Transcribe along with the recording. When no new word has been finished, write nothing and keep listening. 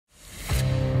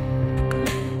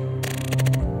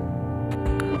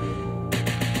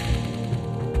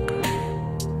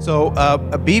So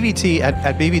at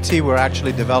BVT, we're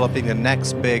actually developing the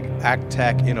next big ag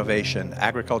tech innovation,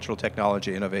 agricultural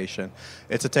technology innovation.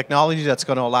 It's a technology that's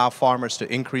going to allow farmers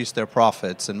to increase their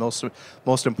profits, and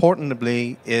most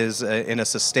importantly is in a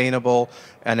sustainable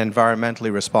and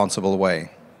environmentally responsible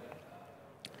way.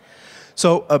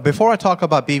 So before I talk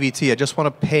about BVT, I just want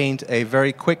to paint a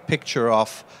very quick picture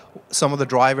of some of the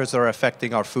drivers that are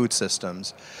affecting our food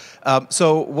systems.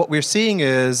 So what we're seeing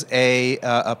is a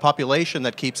population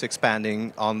that keeps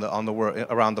expanding on the world,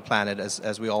 around the planet,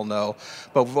 as we all know.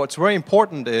 But what's very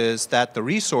important is that the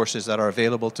resources that are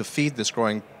available to feed this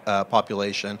growing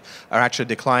population are actually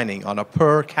declining. On a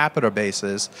per capita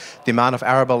basis, the amount of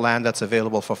arable land that's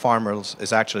available for farmers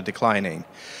is actually declining.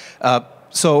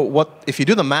 So if you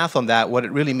do the math on that, what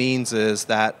it really means is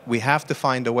that we have to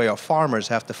find a way, or farmers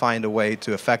have to find a way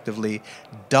to effectively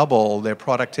double their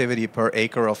productivity per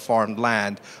acre of farmed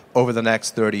land over the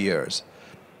next 30 years.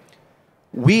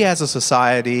 We as a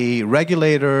society,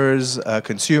 regulators,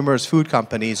 consumers, food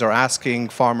companies are asking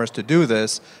farmers to do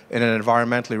this in an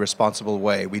environmentally responsible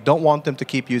way. We don't want them to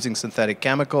keep using synthetic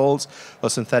chemicals or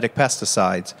synthetic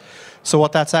pesticides. So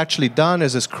what that's actually done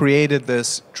is it's created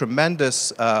this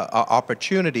tremendous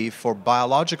opportunity for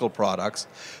biological products.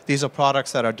 These are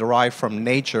products that are derived from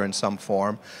nature in some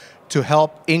form, to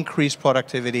help increase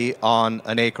productivity on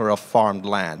an acre of farmed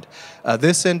land.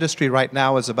 This industry right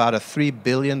now is about a $3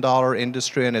 billion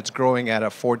industry, and it's growing at a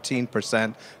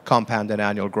 14% compounded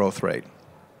annual growth rate.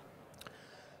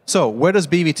 So where does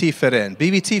BVT fit in?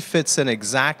 BVT fits in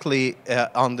exactly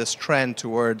on this trend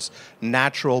towards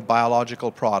natural biological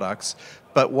products.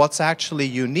 But what's actually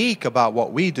unique about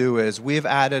what we do is we've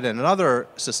added another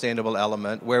sustainable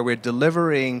element where we're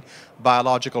delivering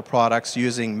biological products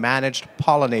using managed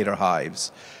pollinator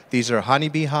hives. These are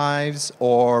honeybee hives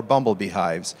or bumblebee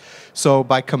hives. So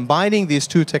by combining these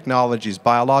two technologies,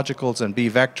 biologicals and bee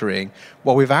vectoring,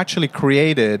 what we've actually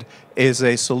created is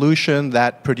a solution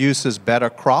that produces better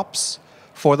crops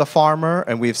for the farmer,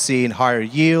 and we've seen higher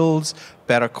yields,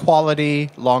 better quality,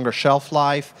 longer shelf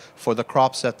life for the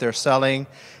crops that they're selling,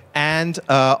 and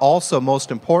also, most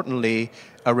importantly,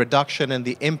 a reduction in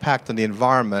the impact on the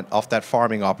environment of that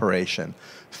farming operation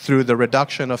through the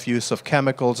reduction of use of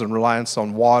chemicals and reliance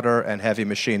on water and heavy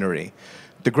machinery.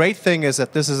 The great thing is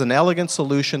that this is an elegant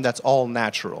solution that's all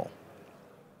natural.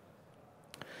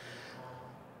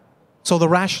 So the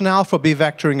rationale for bee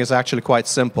vectoring is actually quite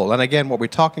simple. And again, what we're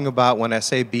talking about when I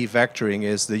say bee vectoring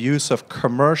is the use of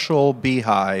commercial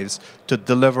beehives to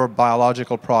deliver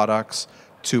biological products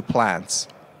to plants.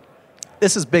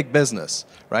 This is big business,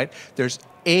 right? There's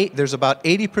about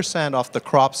 80% of the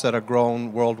crops that are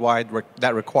grown worldwide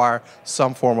that require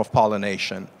some form of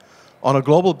pollination. On a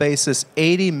global basis,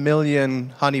 80 million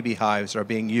honeybee hives are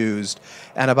being used,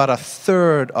 and about a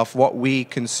third of what we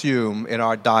consume in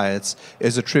our diets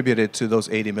is attributed to those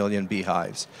 80 million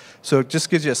beehives. So it just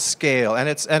gives you a scale, and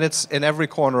it's in every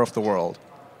corner of the world.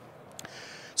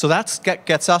 So that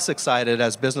gets us excited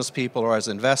as business people or as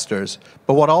investors.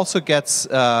 But what also gets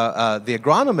the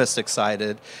agronomists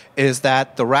excited is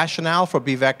that the rationale for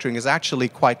bee vectoring is actually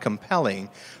quite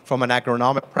compelling from an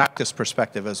agronomic practice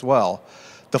perspective as well.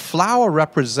 The flower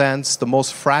represents the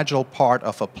most fragile part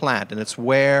of a plant, and it's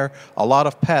where a lot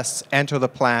of pests enter the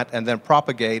plant and then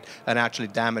propagate and actually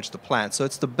damage the plant. So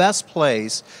it's the best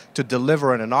place to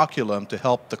deliver an inoculum to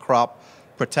help the crop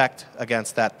protect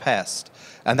against that pest.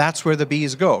 And that's where the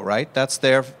bees go, right? That's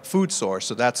their food source,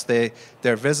 so that's their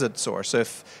visit source. So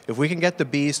if we can get the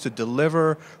bees to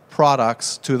deliver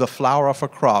products to the flower of a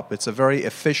crop, it's a very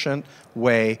efficient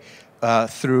way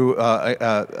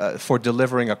for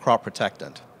delivering a crop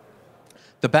protectant.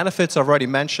 The benefits I've already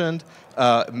mentioned.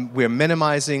 We're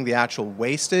minimizing the actual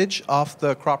wastage of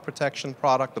the crop protection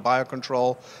product, the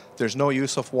biocontrol. There's no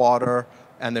use of water,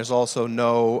 and there's also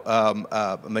no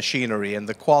machinery, and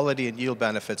the quality and yield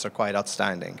benefits are quite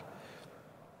outstanding.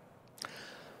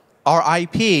 Our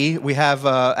IP, we have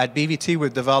at BVT,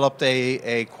 we've developed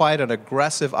quite an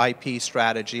aggressive IP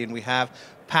strategy, and we have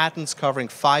patents covering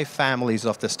 5 families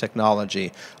of this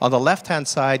technology. On the left-hand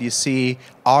side, you see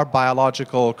our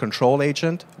biological control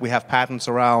agent. We have patents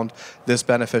around this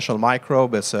beneficial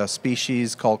microbe. It's a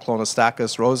species called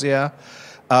Clonostachys rosea.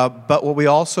 But what we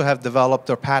also have developed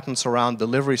are patents around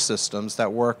delivery systems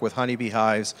that work with honeybee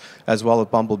hives as well as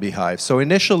bumblebee hives. So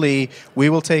initially, we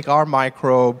will take our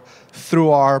microbe through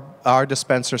our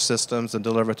dispenser systems and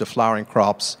deliver it to flowering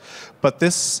crops. But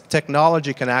this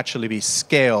technology can actually be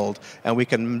scaled, and we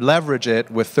can leverage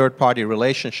it with third-party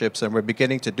relationships, and we're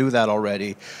beginning to do that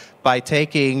already. by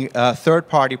taking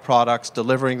third-party products,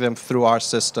 delivering them through our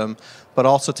system, but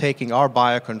also taking our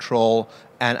biocontrol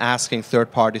and asking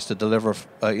third parties to deliver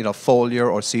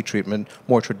foliar or seed treatment,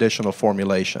 more traditional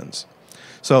formulations.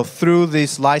 So through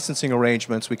these licensing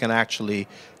arrangements, we can actually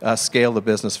scale the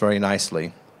business very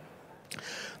nicely.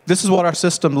 This is what our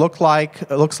system looks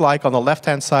like. On the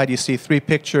left-hand side, you see 3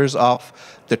 pictures of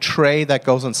the tray that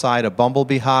goes inside a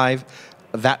bumblebee hive.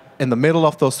 That in the middle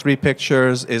of those 3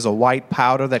 pictures is a white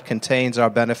powder that contains our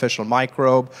beneficial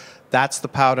microbe. That's the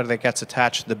powder that gets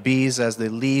attached to the bees as they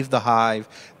leave the hive.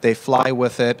 They fly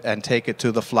with it and take it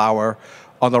to the flower.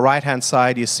 On the right-hand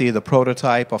side, you see the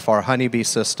prototype of our honeybee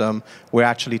system. We're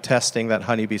actually testing that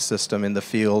honeybee system in the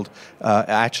field.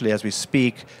 Actually, as we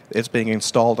speak, it's being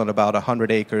installed on about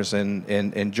 100 acres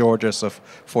in Georgia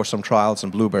for some trials in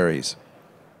blueberries.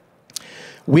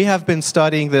 We have been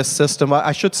studying this system.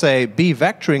 I should say bee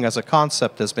vectoring as a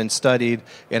concept has been studied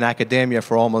in academia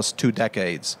for almost 2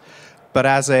 decades. But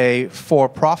as a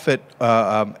for-profit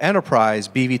enterprise,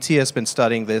 BVT has been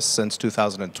studying this since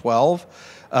 2012.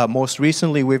 Most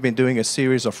recently, we've been doing a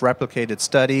series of replicated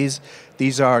studies.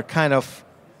 These are kind of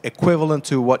equivalent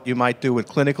to what you might do with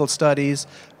clinical studies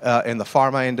in the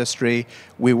pharma industry.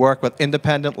 We work with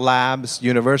independent labs,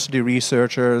 university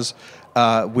researchers.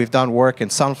 We've done work in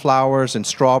sunflowers, in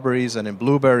strawberries, and in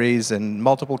blueberries in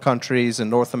multiple countries in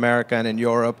North America and in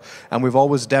Europe. And we've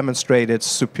always demonstrated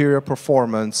superior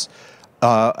performance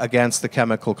against the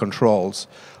chemical controls.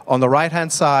 On the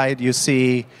right-hand side, you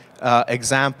see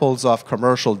examples of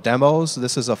commercial demos.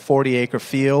 This is a 40-acre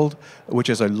field, which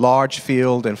is a large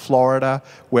field in Florida,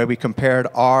 where we compared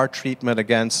our treatment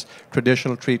against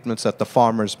traditional treatments that the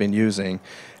farmer's been using.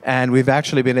 And we've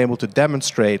actually been able to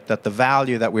demonstrate that the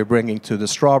value that we're bringing to the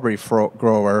strawberry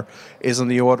grower is in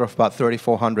the order of about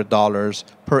 $3,400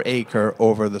 per acre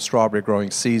over the strawberry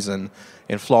growing season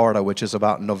in Florida, which is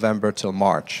about November till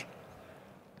March.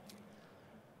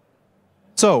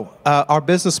 So our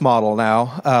business model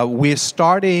now, we're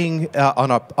starting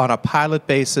on a pilot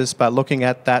basis by looking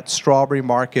at that strawberry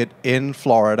market in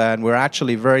Florida, and we're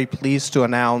actually very pleased to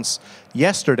announce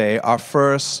yesterday our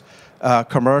first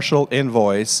commercial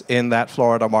invoice in that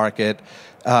Florida market,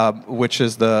 which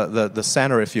is the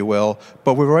center, if you will.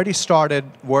 But we've already started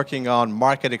working on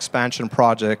market expansion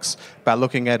projects by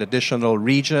looking at additional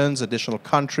regions, additional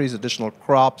countries, additional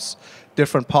crops,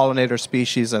 different pollinator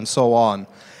species, and so on.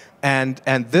 And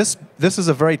this is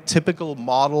a very typical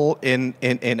model in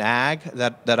ag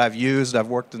that I've used. I've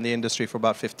worked in the industry for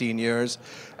about 15 years.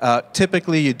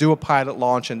 Typically, you do a pilot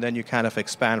launch, and then you kind of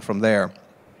expand from there.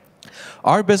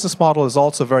 Our business model is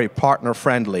also very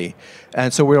partner-friendly.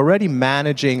 And so we're already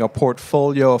managing a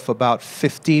portfolio of about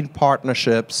 15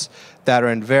 partnerships that are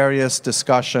in various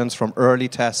discussions, from early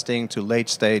testing to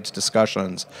late-stage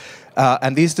discussions.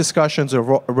 And these discussions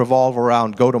revolve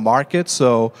around go-to-market,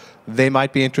 so they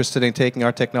might be interested in taking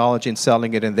our technology and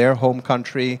selling it in their home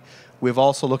country. We're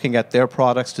also looking at their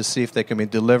products to see if they can be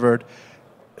delivered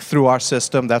through our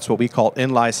system. That's what we call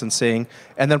in-licensing.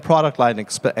 And then product line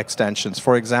extensions,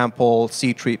 for example,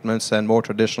 seed treatments and more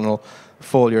traditional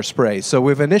foliar sprays. So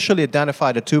we've initially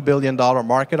identified a $2 billion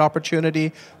market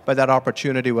opportunity, but that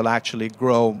opportunity will actually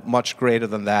grow much greater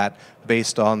than that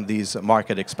based on these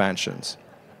market expansions.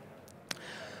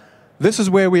 This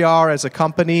is where we are as a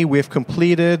company. We've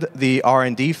completed the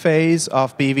R&D phase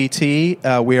of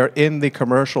BVT. We are in the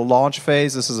commercial launch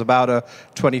phase. This is about a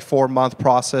 24-month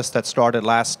process that started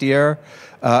last year.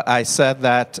 I said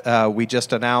that we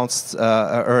just announced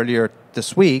earlier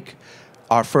this week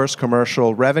our first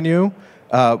commercial revenue.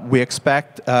 We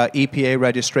expect EPA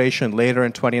registration later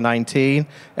in 2019,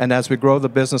 and as we grow the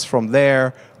business from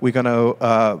there, we're going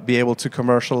to be able to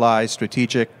commercialize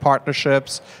strategic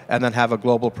partnerships and then have a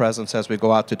global presence as we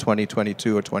go out to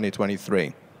 2022 or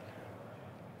 2023.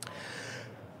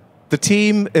 The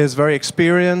team is very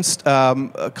experienced.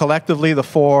 Collectively, the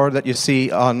 4 that you see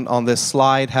on this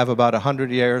slide have about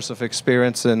 100 years of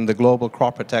experience in the global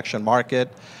crop protection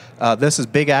market. This is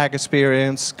big ag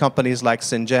experience, companies like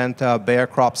Syngenta, Bayer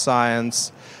Crop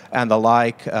Science, and the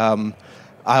like.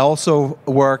 I also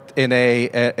worked in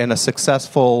a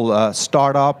successful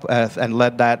startup and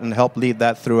led that and helped lead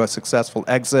that through a successful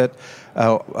exit.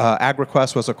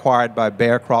 AgriQuest was acquired by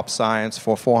Bayer Crop Science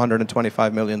for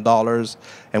 $425 million,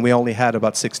 and we only had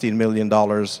about $16 million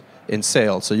in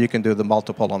sales. So you can do the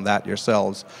multiple on that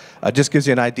yourselves. Just gives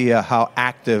you an idea how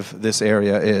active this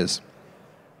area is.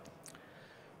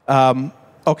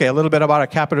 Okay, a little bit about our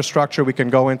capital structure. We can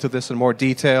go into this in more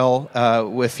detail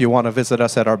if you want to visit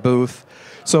us at our booth.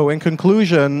 So in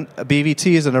conclusion,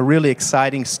 BVT is in a really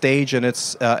exciting stage in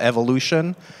its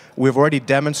evolution. We've already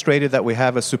demonstrated that we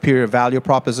have a superior value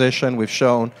proposition. We've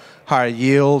shown higher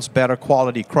yields, better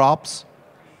quality crops.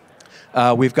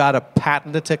 We've got a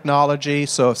patented technology,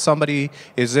 so if somebody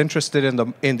is interested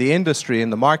in the industry, in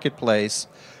the marketplace,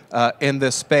 in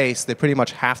this space, they pretty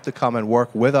much have to come and work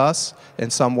with us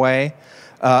in some way.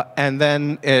 And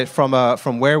then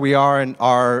from where we are in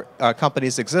our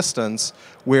company's existence,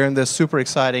 we're in this super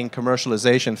exciting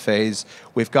commercialization phase.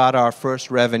 We've got our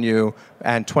first revenue,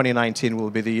 and 2019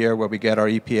 will be the year where we get our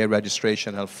EPA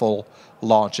registration and full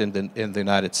launch in the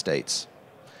United States.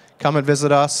 Come and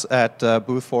visit us at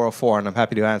booth 404, and I'm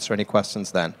happy to answer any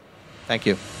questions then. Thank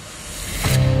you.